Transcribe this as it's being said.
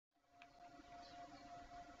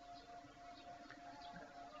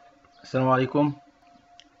Assalamu alaikum.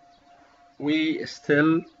 We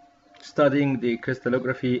still studying the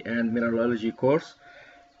crystallography and mineralogy course.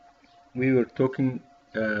 We were talking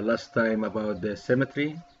last time about the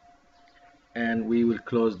symmetry, and we will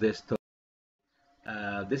close this talk.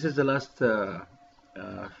 This is the last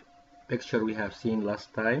picture we have seen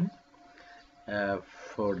last time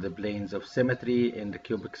for the planes of symmetry in the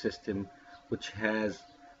cubic system, which has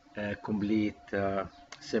complete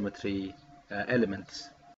symmetry elements.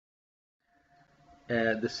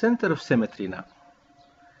 The center of symmetry now.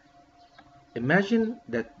 Imagine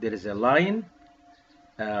that there is a line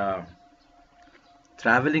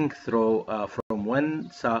traveling through from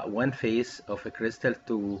one face of a crystal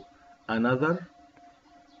to another,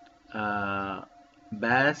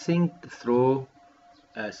 passing through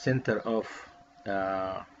a center of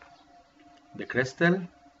the crystal.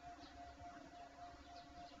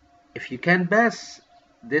 If you can pass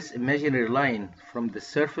this imaginary line from the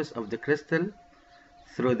surface of the crystal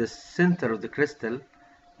through the center of the crystal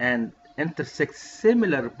and intersect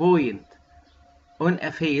similar point on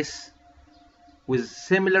a face with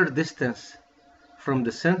similar distance from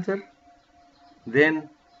the center, then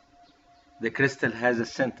the crystal has a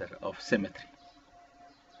center of symmetry.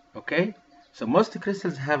 Okay, so most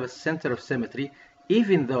crystals have a center of symmetry,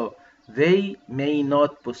 even though they may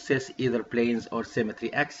not possess either planes or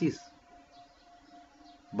symmetry axes,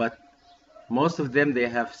 but most of them, they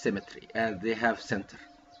have symmetry and they have center.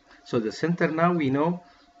 So the center, now we know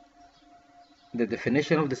the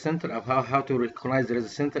definition of the center, of how to recognize there is a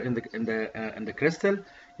center in the crystal.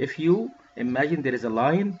 If you imagine there is a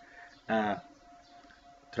line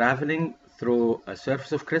traveling through a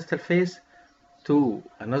surface of crystal face to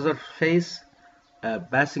another face,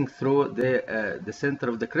 passing through the center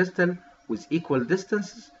of the crystal with equal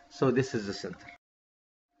distances, so this is the center.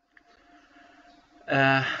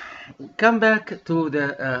 Come back to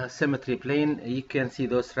the symmetry plane. You can see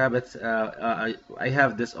those rabbits. I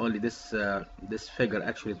have this this figure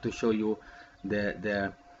actually to show you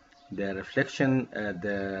the reflection,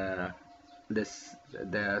 the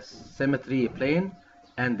symmetry plane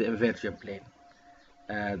and the inversion plane.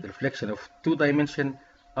 The reflection of two-dimension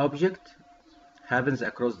object happens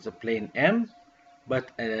across the plane M,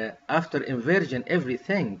 but after inversion,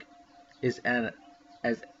 everything is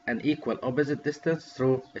as an equal opposite distance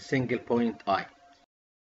through a single point I.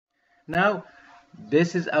 Now,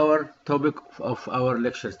 this is our topic of our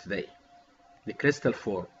lectures today, the crystal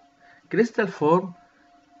form. Crystal form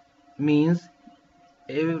means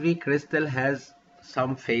every crystal has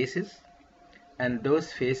some faces, and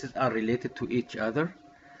those faces are related to each other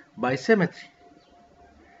by symmetry.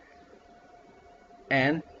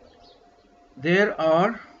 And there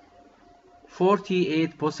are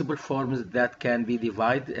 48 possible forms that can be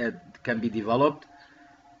developed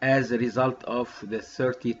as a result of the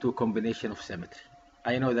 32 combination of symmetry.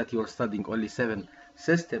 I know that you are studying only 7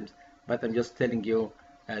 systems, but I'm just telling you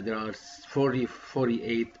there are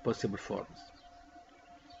 48 possible forms.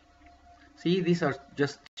 See, these are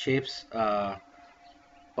just shapes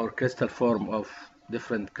or crystal form of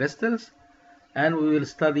different crystals, and we will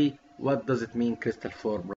study what does it mean crystal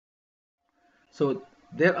form. So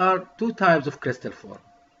there are two types of crystal form,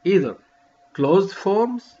 either closed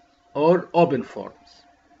forms or open forms.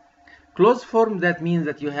 Closed form, that means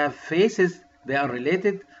that you have faces, they are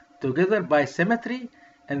related together by symmetry,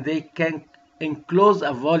 and they can enclose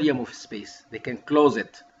a volume of space. They can close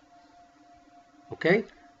it. Okay?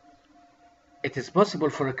 It is possible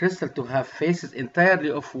for a crystal to have faces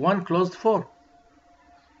entirely of one closed form.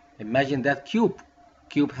 Imagine that cube.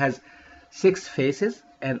 Cube has 6 faces,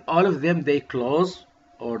 and all of them they close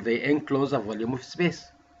or they enclose a volume of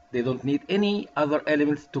space. They don't need any other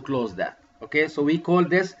elements to close that. Okay, so we call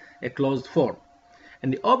this a closed form.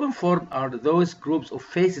 And the open form are those groups of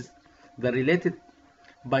faces that are related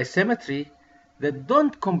by symmetry that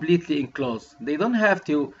don't completely enclose. They don't have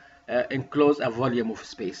to enclose a volume of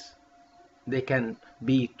space. They can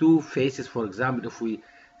be 2 faces, for example. If we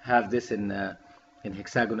have this in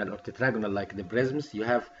hexagonal or tetragonal like the prisms, you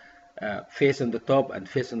have face on the top and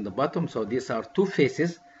face on the bottom, so these are 2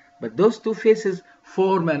 faces, but those 2 faces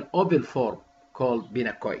form an open form called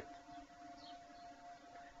pinacoid.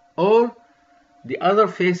 Or the other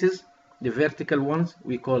faces, the vertical ones,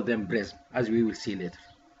 we call them prism, as we will see later.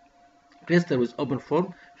 Crystal with open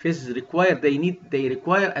form faces require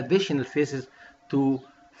additional faces to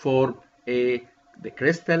form the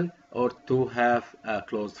crystal or to have a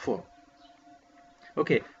closed form.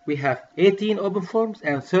 Okay, we have 18 open forms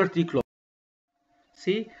and 30 closed.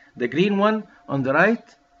 See, the green one on the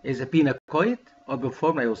right is a pinacoid, open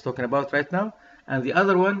form I was talking about right now, and the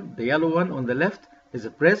other one, the yellow one on the left, is a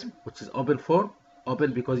prism, which is open form,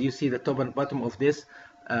 open because you see the top and bottom of this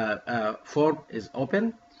form is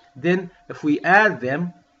open. Then if we add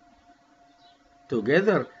them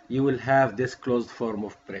together, you will have this closed form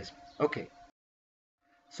of prism. Okay,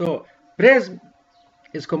 so prism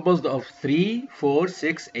is composed of 3, 4,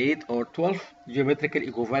 6, 8, or 12 geometrical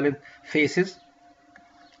equivalent faces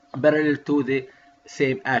parallel to the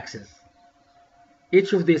same axis.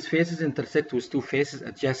 Each of these faces intersect with two faces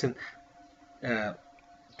adjacent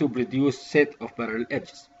to produce set of parallel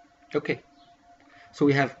edges. Okay, so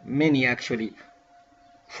we have many actually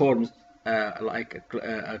forms like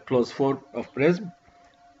a closed form of prism.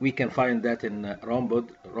 We can find that in rhombic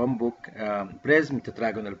prism,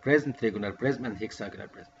 tetragonal prism, trigonal prism, and hexagonal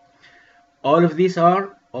prism. All of these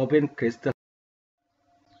are open crystal.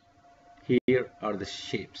 Here are the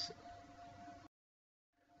shapes.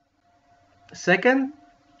 Second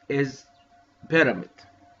is pyramid.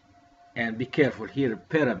 And be careful here,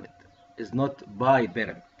 pyramid is not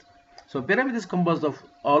bipyramid. So pyramid is composed of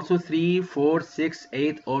also 3, 4, 6,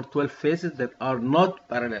 8, or 12 faces that are not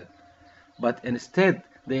parallel, but instead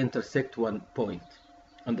they intersect one point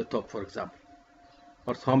on the top, for example.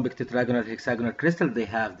 Orthombic, tetragonal, hexagonal crystal, they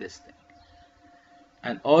have this thing.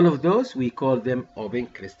 And all of those, we call them open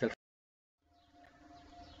crystal.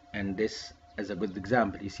 And this is a good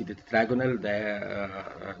example. You see the tetragonal,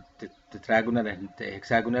 tetragonal and the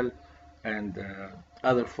hexagonal, and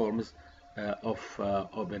other forms of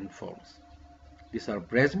open forms. These are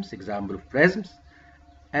prisms, example of prisms,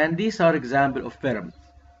 and these are example of pyramids.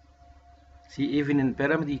 See, even in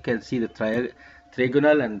pyramid you can see the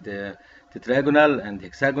trigonal and tetragonal and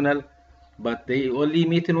hexagonal, but they only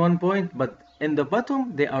meet in one point, but in the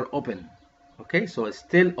bottom they are open. Okay, so it's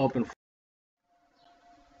still open.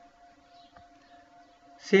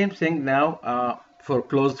 Same thing now for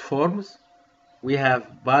closed forms. We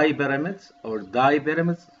have bipyramids or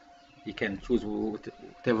dipyramids. You can choose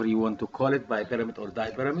whatever you want to call it, bipyramid or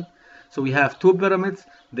dipyramid. So we have two pyramids,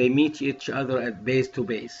 they meet each other at base to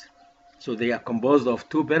base. So they are composed of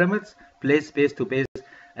two pyramids, placed base to base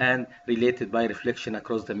and related by reflection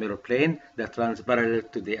across the mirror plane that runs parallel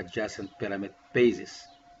to the adjacent pyramid bases.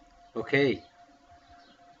 Okay.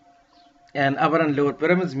 And upper and lower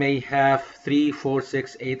pyramids may have 3, 4,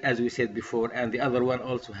 6, 8 as we said before, and the other one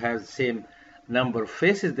also has the same number of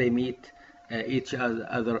faces. They meet each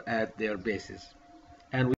other at their bases.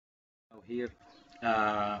 And we have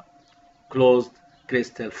here closed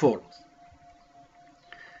crystal forms.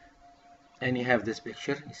 And you have this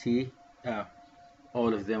picture, you see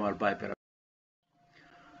all of them are bipyramid.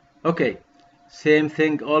 Okay, same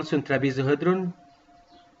thing also in trapezohedron.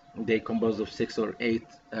 They compose of 6 or 8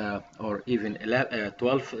 or even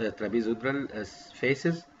 12 trapezohedral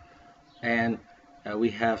faces, and we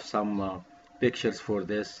have some pictures for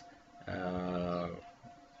this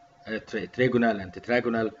trigonal and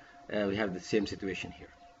tetragonal. We have the same situation here.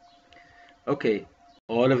 Okay,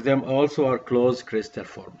 all of them also are closed crystal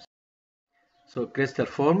forms. So crystal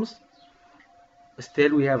forms,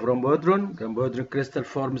 still we have rhombohedron. Rhombohedron crystal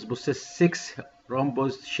forms possess 6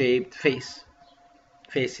 rhombus-shaped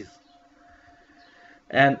faces,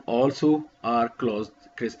 and also are closed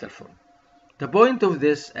crystal form. The point of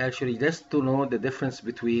this actually just to know the difference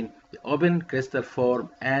between the open crystal form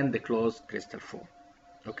and the closed crystal form.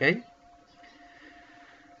 Okay.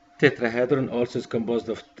 Tetrahedron also is composed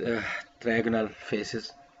of trigonal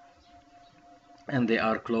faces, and they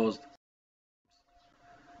are closed.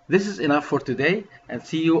 This is enough for today, and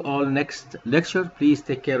see you all next lecture. Please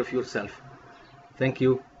take care of yourself. Thank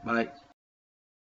you. Bye.